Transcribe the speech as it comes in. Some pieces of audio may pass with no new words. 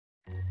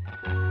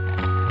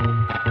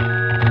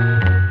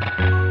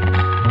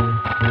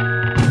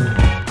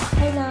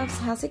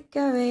how's it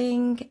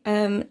going?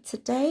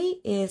 Today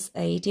is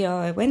a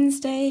DIY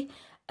Wednesday.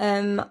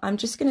 I'm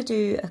just going to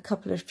do a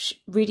couple of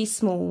really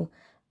small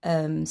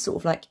sort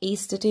of like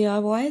Easter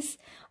DIYs.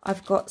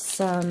 I've got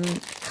some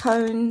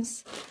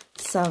cones,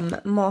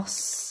 some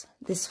moss.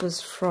 This was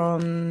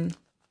from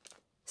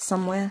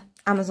somewhere,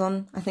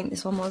 Amazon, I think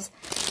this one was.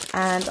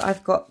 And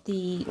I've got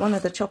one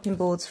of the chopping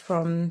boards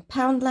from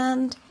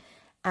Poundland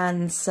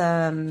and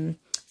some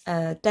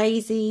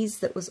daisies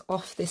that was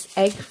off this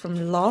egg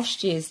from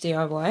last year's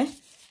DIY,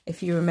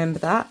 if you remember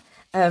that.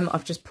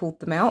 I've just pulled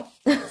them out.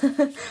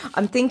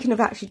 I'm thinking of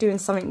actually doing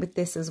something with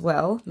this as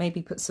well,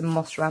 maybe put some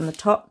moss around the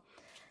top,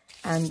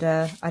 and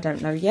I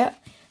don't know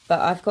yet, but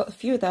I've got a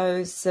few of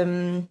those,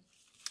 some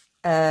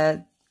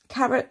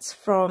carrots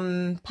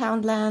from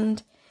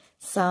Poundland,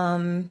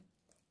 some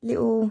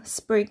little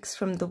sprigs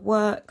from the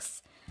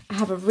works. I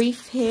have a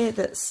wreath here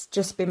that's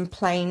just been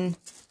plain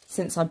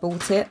since I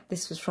bought it.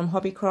 This was from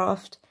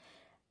Hobbycraft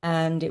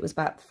and it was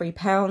about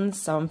 £3,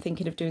 so I'm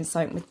thinking of doing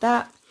something with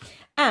that.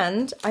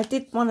 And I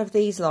did one of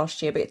these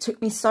last year, but it took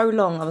me so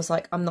long, I was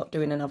like, I'm not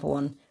doing another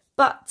one.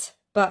 But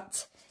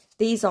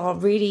these are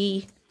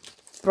really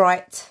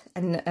bright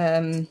and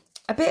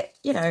a bit,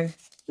 you know,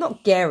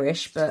 not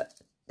garish, but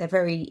they're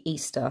very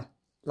Easter,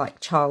 like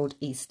child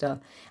Easter.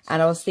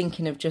 And I was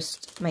thinking of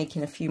just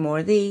making a few more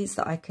of these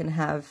that I can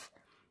have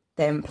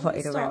them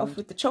plotted around. Start off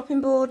with the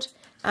chopping board,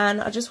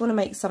 and I just want to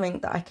make something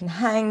that I can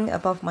hang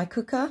above my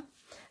cooker,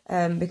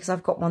 because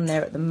I've got one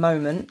there at the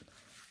moment.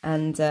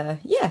 And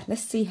yeah,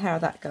 let's see how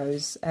that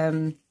goes.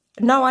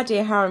 No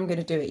idea how I'm going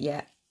to do it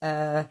yet,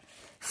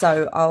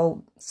 so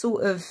I'll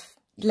sort of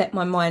let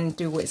my mind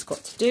do what it's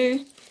got to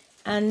do,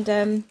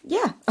 and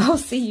yeah, I'll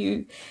see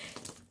you.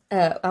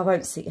 I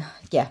won't see.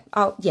 Yeah,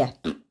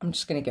 I'm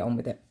just going to get on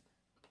with it.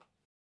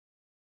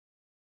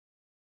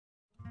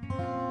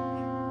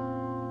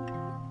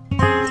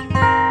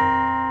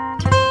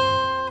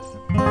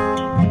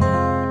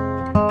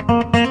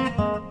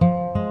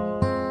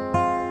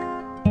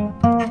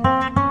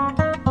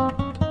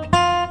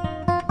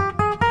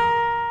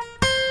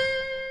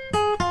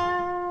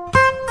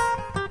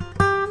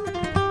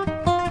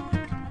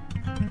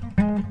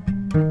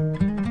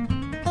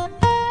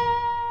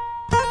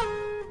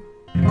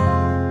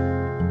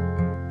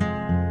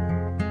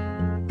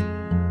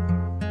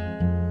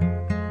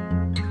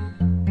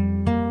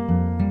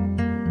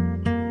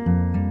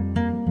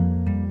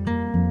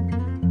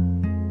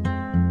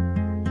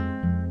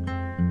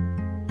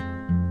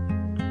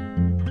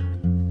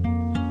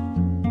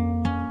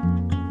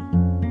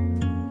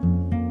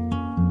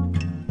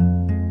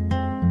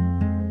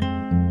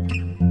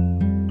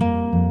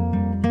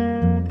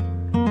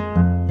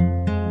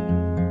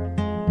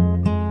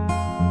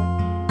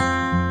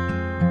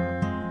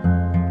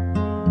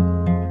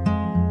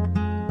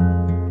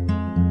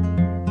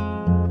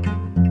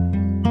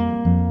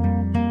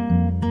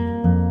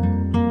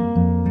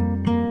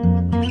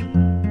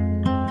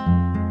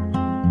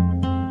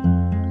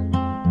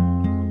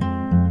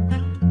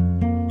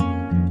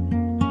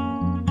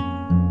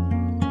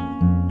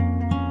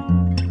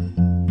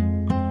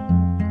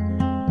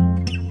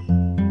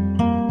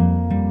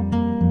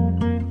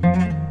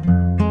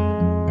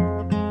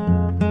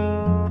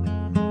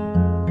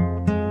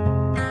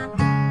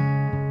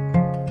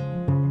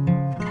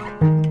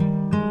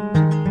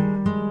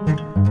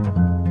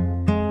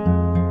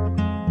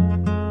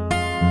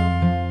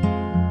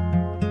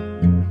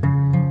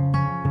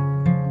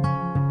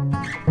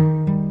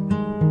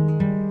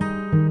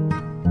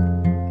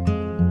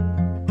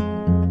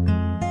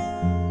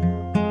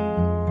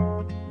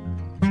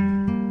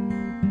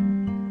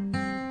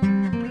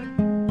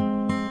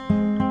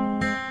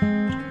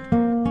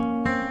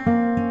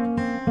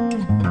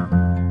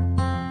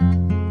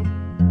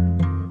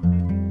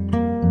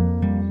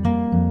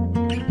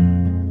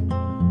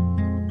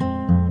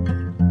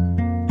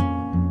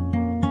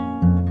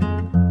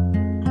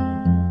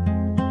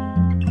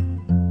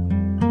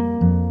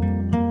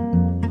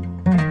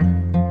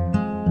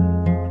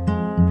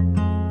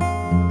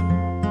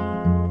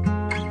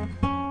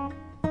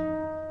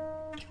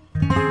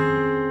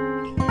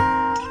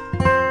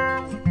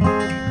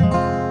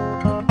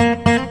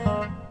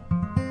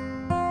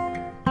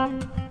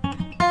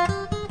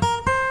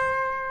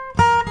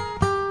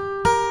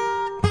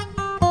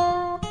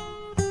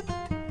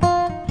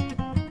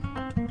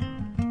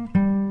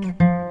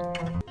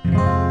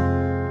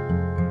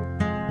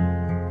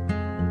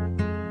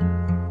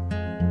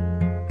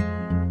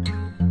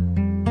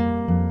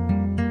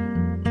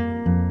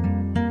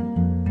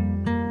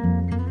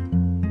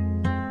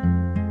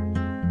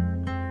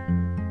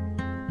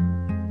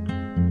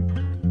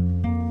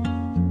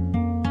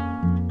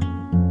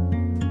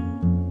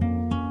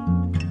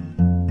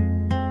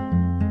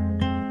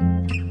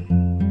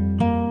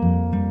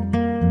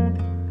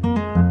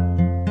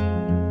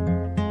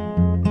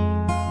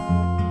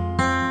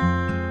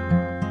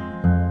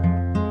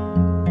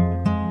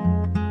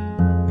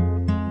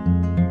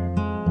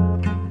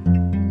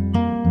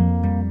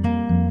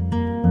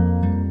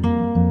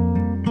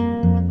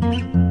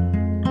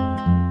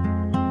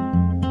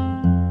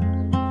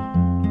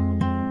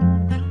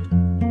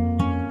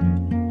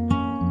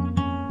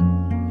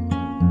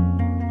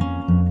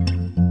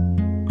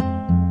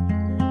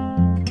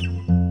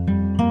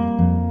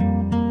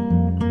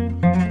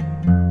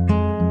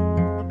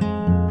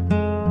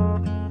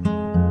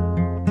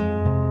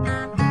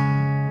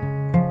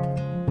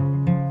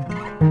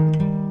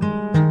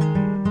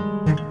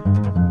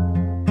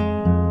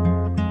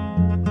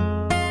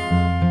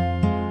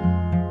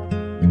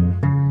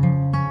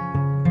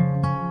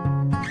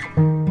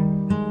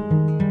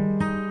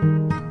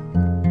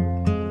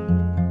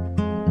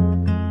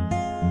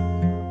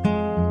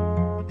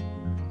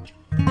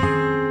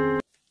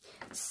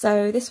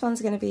 So this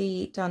one's going to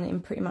be done in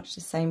pretty much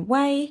the same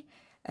way.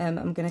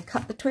 I'm going to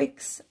cut the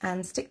twigs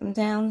and stick them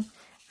down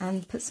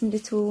and put some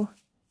little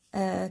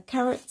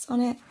carrots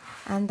on it,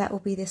 and that will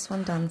be this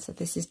one done. So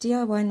this is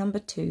DIY number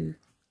 2.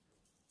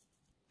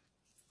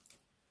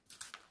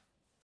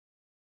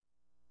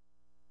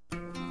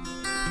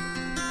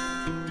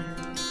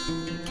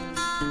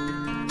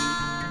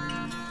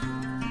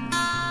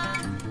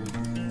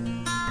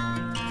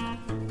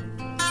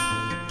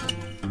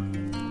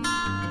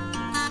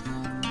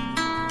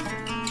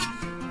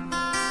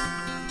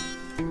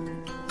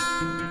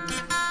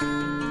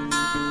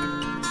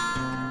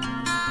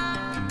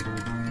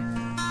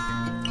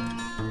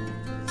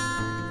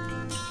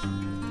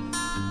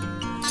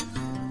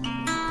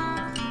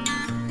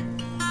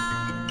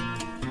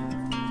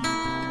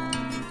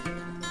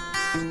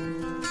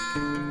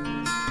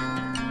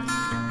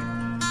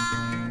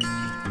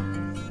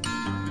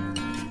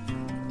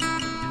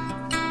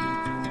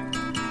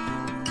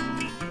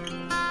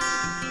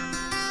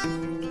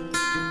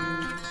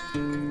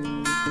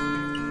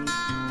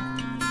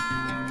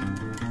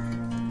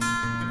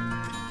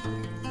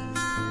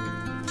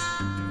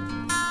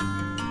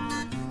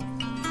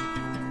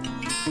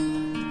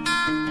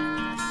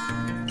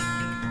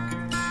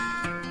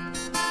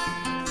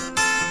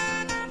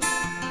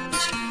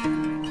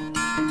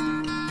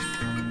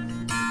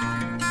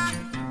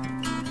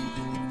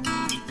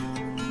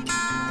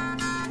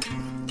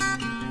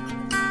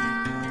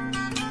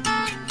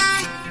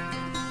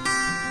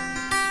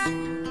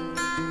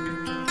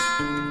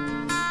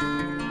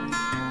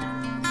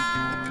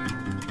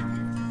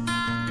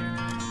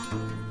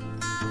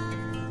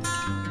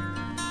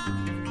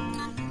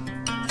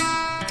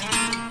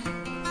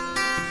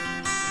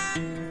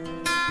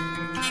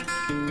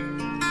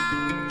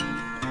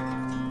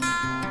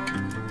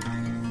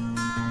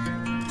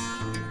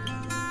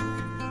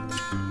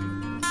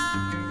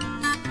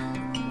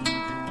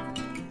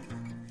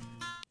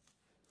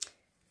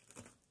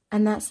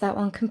 And that's that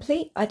one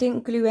complete. I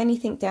didn't glue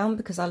anything down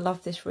because I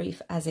love this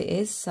wreath as it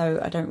is, so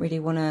I don't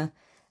really want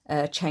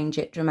to change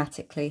it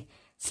dramatically.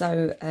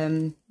 So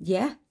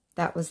yeah,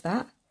 that was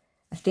that.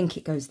 I think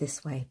it goes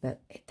this way, but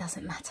it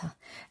doesn't matter.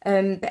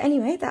 But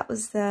anyway, that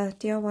was the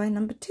DIY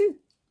number 2.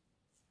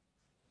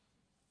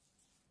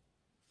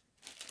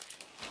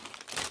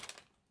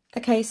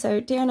 Okay,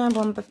 so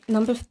DIY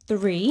number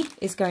 3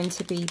 is going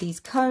to be these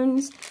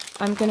cones.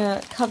 I'm going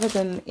to cover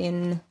them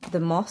in the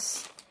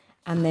moss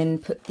and then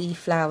put the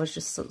flowers,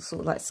 just sort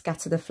of like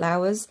scatter the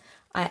flowers.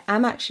 I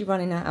am actually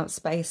running out of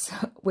space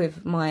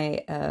with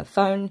my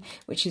phone,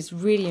 which is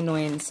really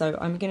annoying. So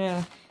I'm going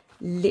to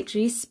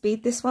literally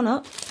speed this one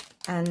up,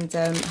 and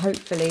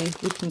hopefully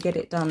we can get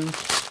it done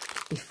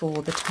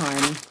before the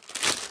time.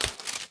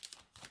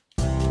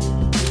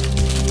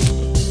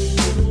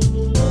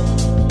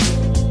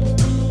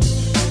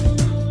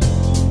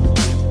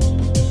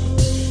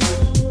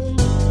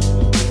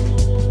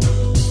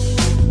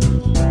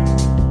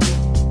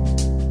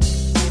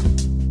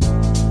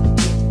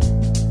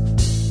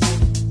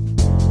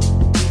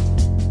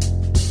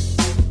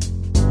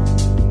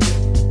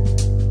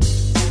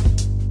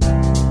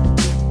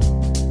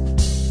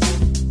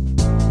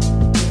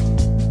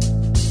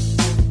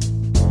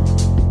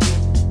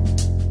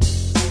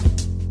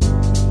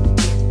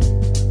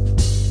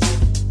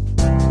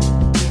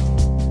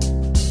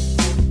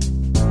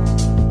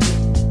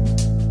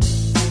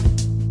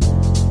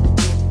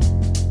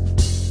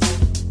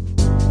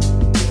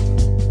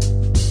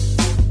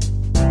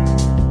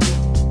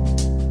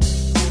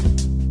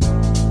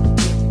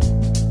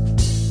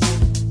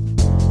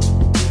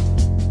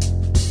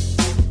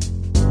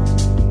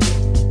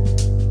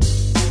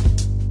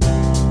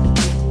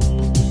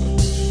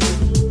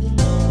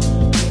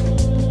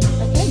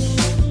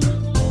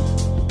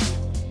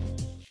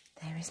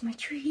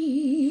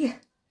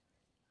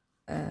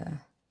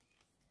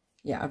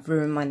 Yeah, I've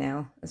ruined my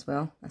nail as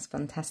well. That's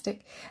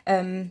fantastic.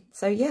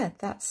 So yeah,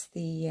 that's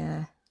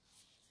the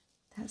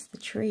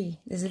tree.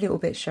 There's a little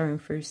bit showing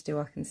through still,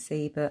 I can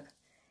see, but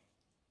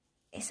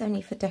it's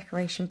only for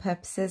decoration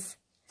purposes.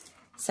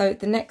 So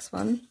the next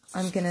one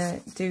I'm gonna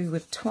do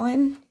with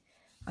twine.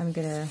 I'm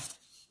gonna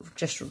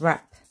just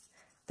wrap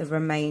the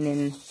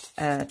remaining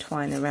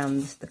twine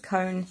around the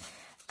cone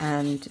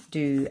and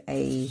do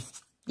a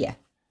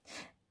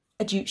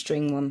jute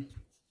string one.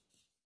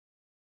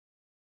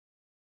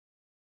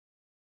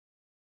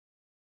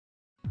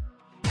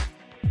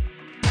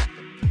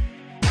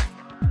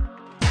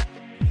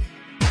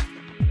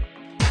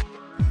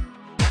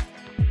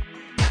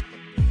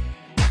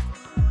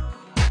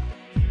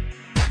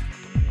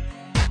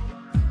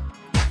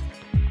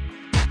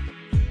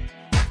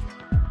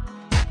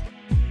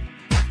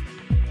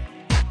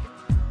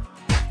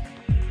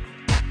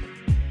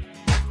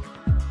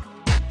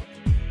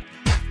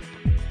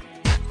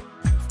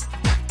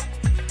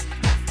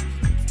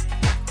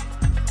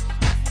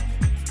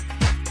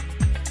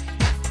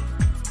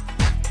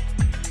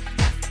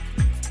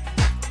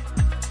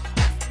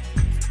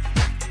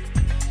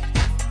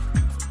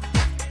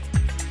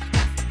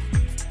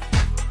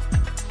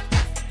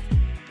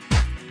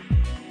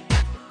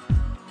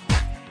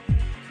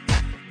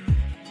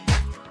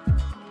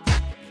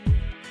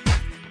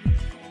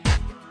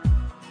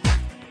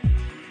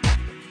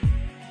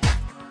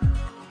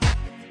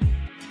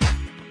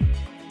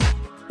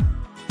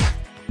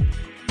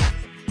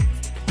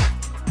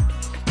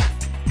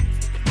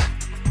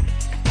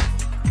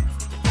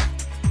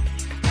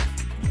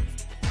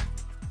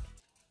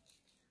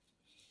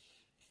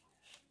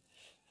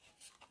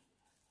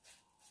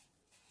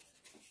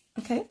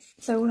 Okay,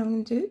 so all I'm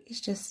going to do is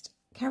just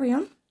carry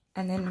on,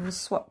 and then we'll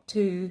swap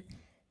to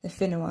the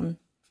thinner one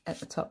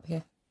at the top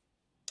here.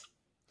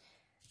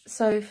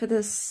 So for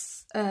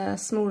this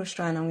smaller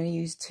strand, I'm going to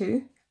use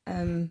 2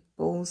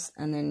 balls,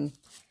 and then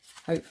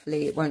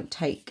hopefully it won't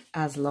take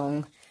as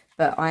long.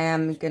 But I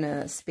am going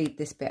to speed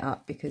this bit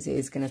up because it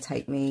is going to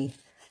take me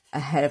a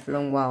hell of a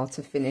long while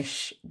to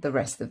finish the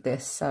rest of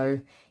this.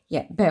 So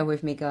yeah, bear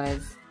with me,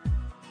 guys.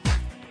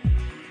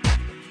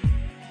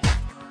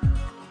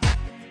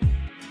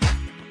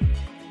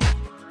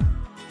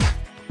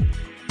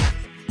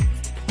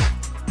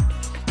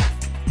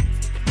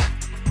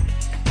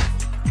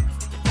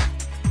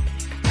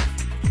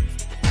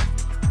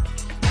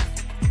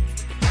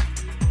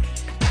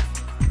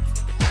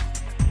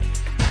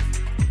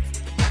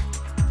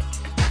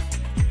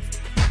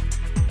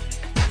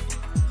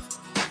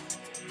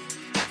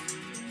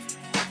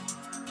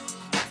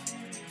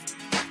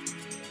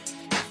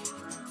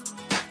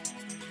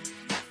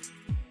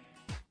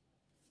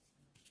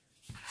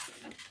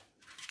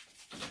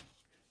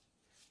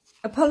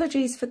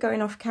 Apologies for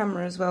going off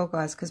camera as well,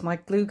 guys, because my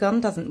glue gun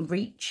doesn't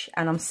reach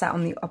and I'm sat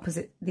on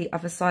the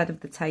other side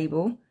of the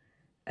table.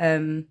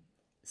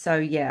 So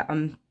yeah,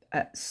 I'm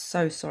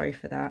so sorry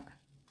for that.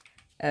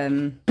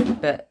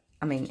 But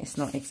I mean, it's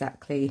not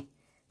exactly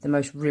the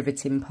most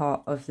riveting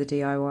part of the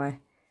DIY.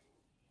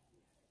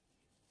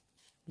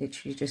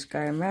 Literally just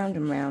going round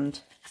and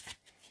round.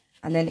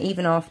 And then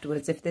even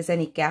afterwards, if there's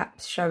any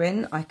gaps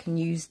showing, I can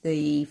use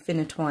the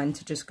thinner twine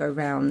to just go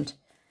round.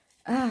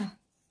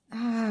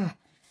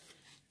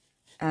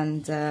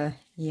 And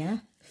yeah,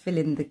 fill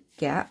in the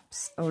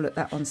gaps. Oh look,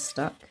 that one's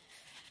stuck.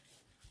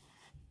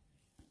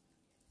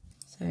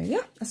 So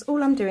yeah, that's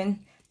all I'm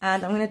doing.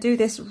 And I'm going to do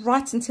this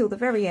right until the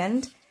very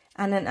end,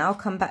 and then I'll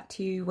come back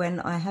to you when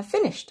I have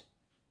finished.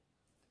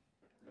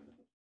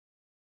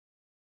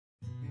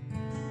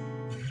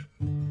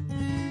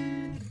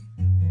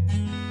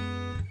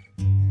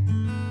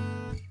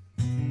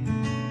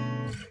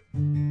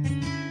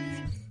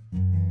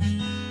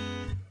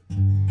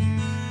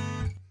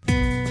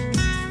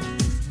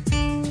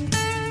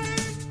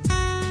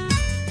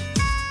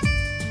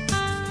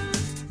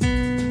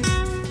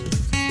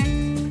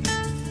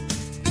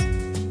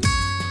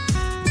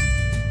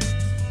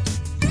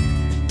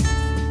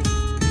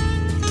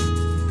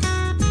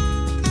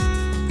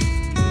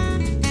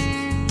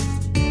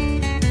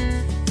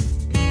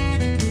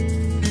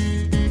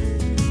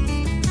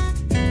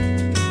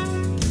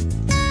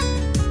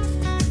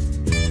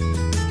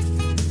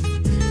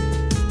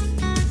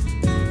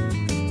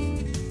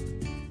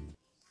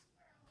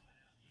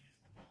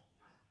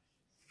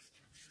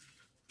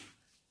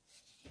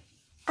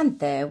 And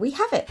there we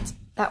have it.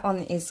 That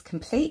one is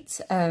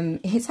complete.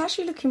 It's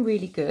actually looking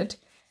really good.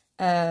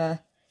 No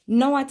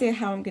idea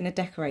how I'm going to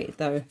decorate it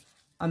though.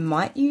 I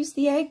might use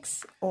the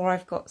eggs, or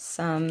I've got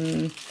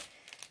some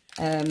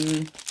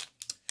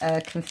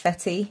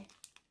confetti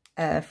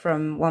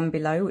from One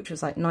Below, which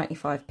was like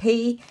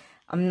 95p.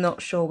 I'm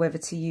not sure whether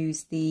to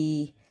use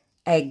the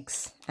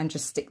eggs and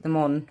just stick them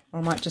on,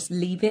 or I might just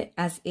leave it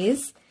as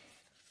is.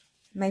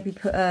 Maybe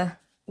put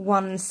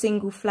one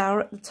single flower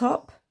at the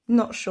top.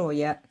 Not sure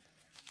yet.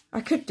 I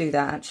could do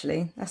that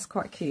actually. That's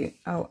quite cute.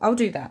 Oh, I'll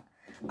do that.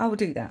 I will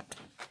do that.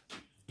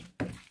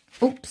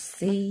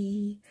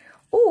 Oopsie.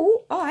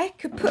 Or I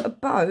could put a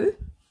bow.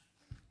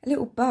 A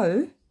little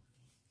bow.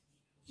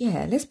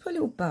 Yeah, let's put a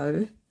little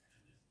bow.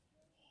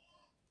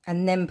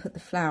 And then put the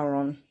flower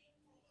on.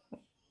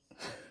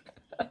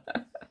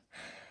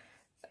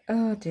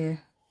 Oh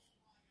dear.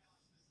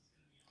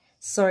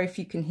 Sorry if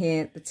you can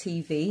hear the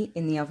TV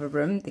in the other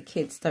room. The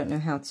kids don't know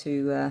how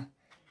to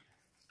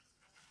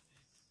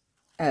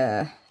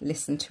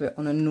listen to it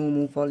on a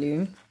normal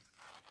volume.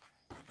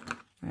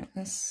 Right,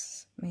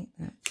 let's make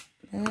that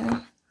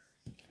there.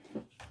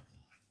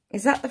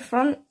 Is that the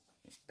front?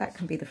 That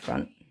can be the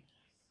front.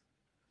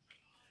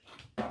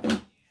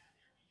 Put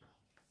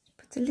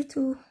a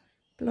little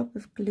blob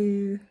of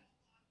glue.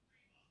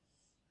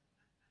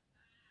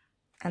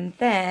 And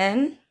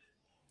then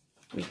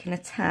we can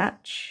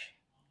attach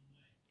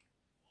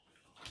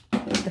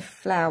the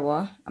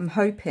flower. I'm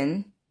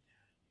hoping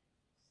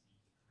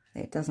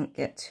it doesn't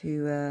get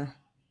too, there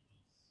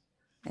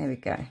we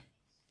go.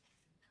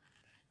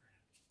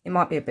 It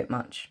might be a bit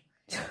much.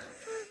 It's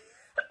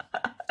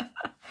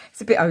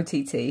a bit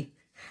OTT.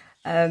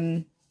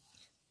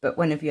 But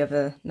when have you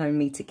ever known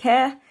me to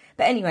care?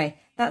 But anyway,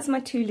 that's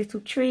my 2 little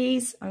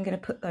trees. I'm going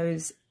to put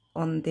those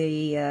on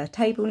the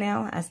table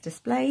now as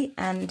display.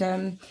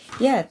 And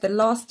yeah, the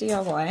last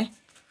DIY,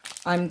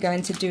 I'm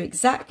going to do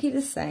exactly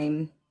the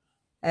same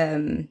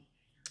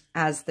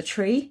as the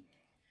tree.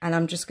 And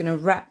I'm just going to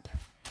wrap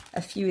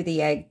a few of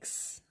the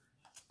eggs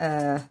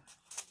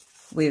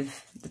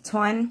with the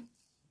twine.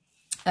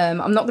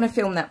 I'm not going to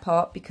film that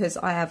part because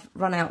I have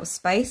run out of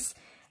space,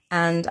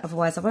 and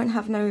otherwise I won't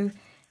have no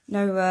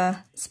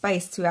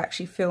space to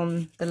actually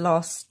film the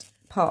last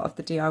part of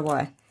the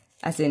DIY,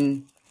 as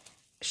in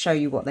show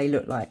you what they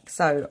look like.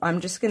 So I'm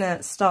just going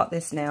to start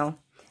this now,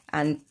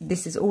 And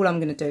this is all I'm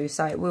going to do.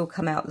 So it will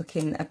come out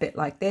looking a bit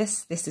like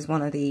this. This is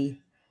one of the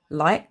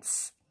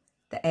lights,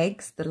 the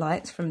eggs, the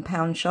lights from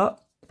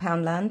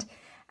Poundland.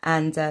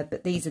 And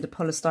but these are the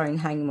polystyrene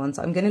hanging ones.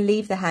 I'm going to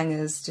leave the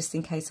hangers just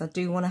in case I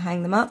do want to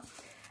hang them up.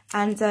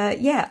 And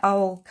yeah,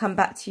 I'll come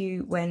back to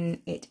you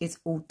when it is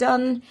all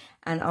done,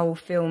 and I will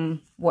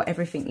film what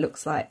everything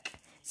looks like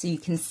so you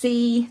can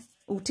see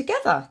all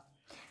together.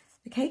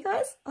 Okay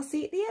guys, I'll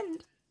see you at the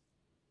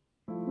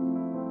end.